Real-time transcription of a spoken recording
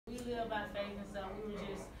by faith, and so we were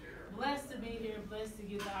just blessed to be here, blessed to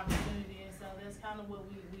get the opportunity, and so that's kind of what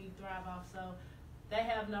we thrive off. So they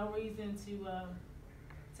have no reason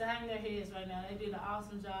to hang their heads right now. They did an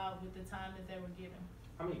awesome job with the time that they were given.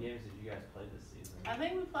 How many games did you guys play this season? I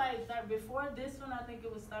think we played, before this one, I think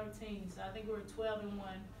it was 13. So I think we were 12-1,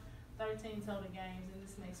 13 total games, and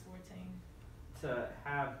this makes 14. To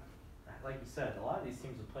have, like you said, a lot of these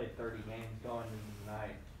teams have played 30 games going into the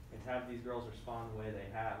night, and to have these girls respond the way they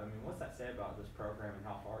have, I mean, what's that say about this program and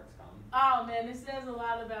how far it's come? Oh, man, it says a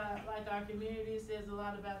lot about, like, our community. It says a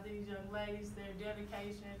lot about these young ladies, their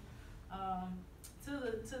dedication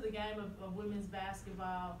to the game of women's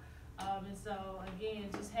basketball. And so, again,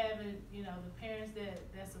 just having, you know, the parents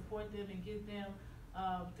that support them and get them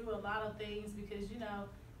through a lot of things, because, you know,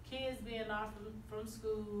 kids being off from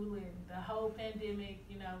school and the whole pandemic,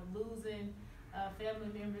 you know, losing family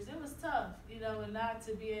members, it was tough, you know, and not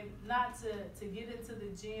to get into the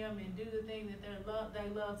gym and do the thing that they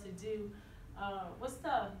love to do was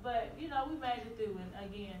tough. But, you know, we made it through, and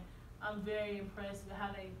again, I'm very impressed with how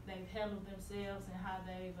they've handled themselves and how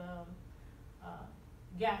they've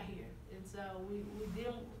got here. And so we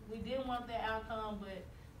didn't want that outcome, but,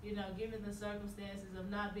 you know, given the circumstances of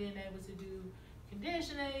not being able to do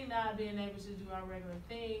conditioning, not being able to do our regular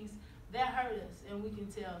things, that hurt us, and we can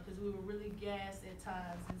tell because we were really gassed at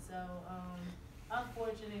times. And so,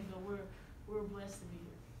 unfortunate, but we're blessed to be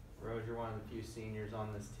here. Rose, you're one of the few seniors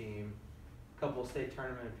on this team. A couple of state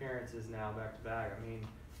tournament appearances now, back to back. I mean,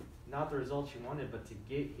 not the results you wanted, but to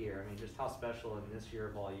get here, I mean, just how special in this year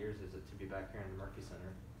of all years is it to be back here in the Murphy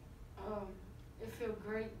Center? It feels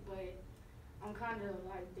great, but I'm kind of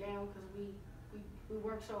like down because we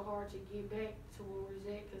worked so hard to get back to where we was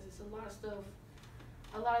at, because it's a lot of stuff,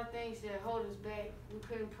 a lot of things that hold us back. We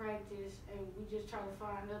couldn't practice, and we just try to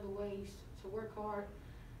find other ways to work hard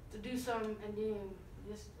to do something, and then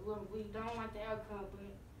just, well, we don't like the outcome.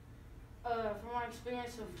 But from my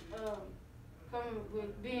experience of coming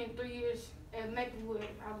with being 3 years at Maplewood,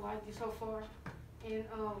 I like it so far, and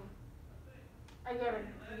I got a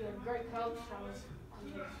great coach.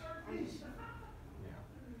 I'm just Yeah.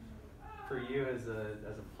 For you as a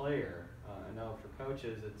player, I know for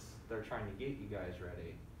coaches, they're trying to get you guys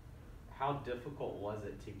ready. How difficult was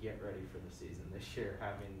it to get ready for the season this year,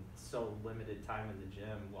 having so limited time in the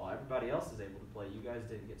gym while everybody else is able to play? You guys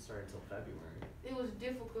didn't get started until February. It was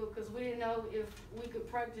difficult because we didn't know if we could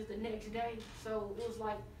practice the next day, so it was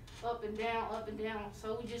like up and down, up and down.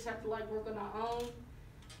 So we just have to like work on our own,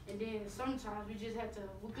 and then sometimes we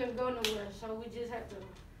couldn't go nowhere, so we just had to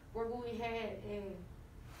work what we had, and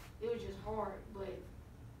it was just hard, but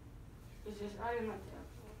it's just, I didn't like that.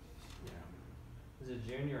 Yeah. As a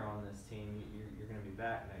junior on this team, you're going to be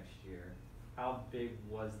back next year. How big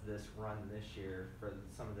was this run this year for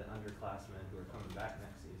some of the underclassmen who are coming back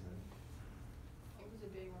next season? It was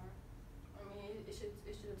a big run. I mean, it should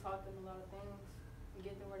have taught them a lot of things and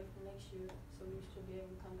get them ready for next year, so we should be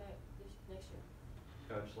able to come back next year.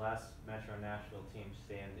 Coach, last Metro Nashville team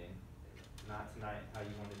standing. Not tonight how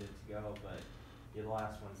you wanted it to go, but you're the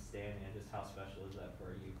last one standing. Just how special is that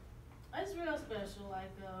for you? It's real special.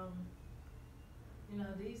 Like, you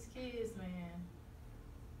know, these kids, man,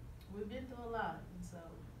 we've been through a lot, and so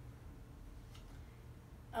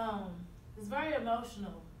it's very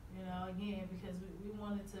emotional, you know, again, because we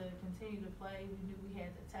wanted to continue to play. We knew we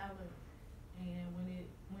had the talent, and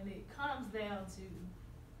when it comes down to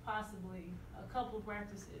possibly a couple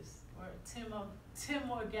practices or 10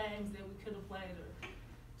 more games that we could have played or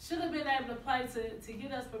should have been able to play to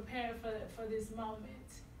get us prepared for this moment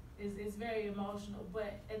is very emotional.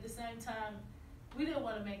 But at the same time, we didn't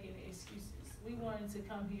want to make any excuses. We wanted to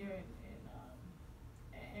come here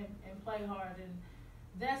and play hard, and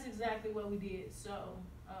that's exactly what we did. So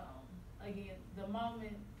again, the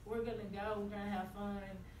moment we're gonna go, we're gonna have fun.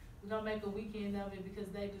 We're gonna make a weekend of it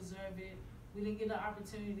because they deserve it. We didn't get the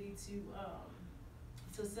opportunity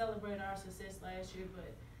to celebrate our success last year,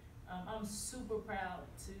 but I'm super proud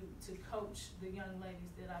to coach the young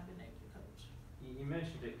ladies that I've been able to coach. You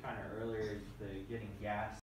mentioned it kind of earlier, the getting gas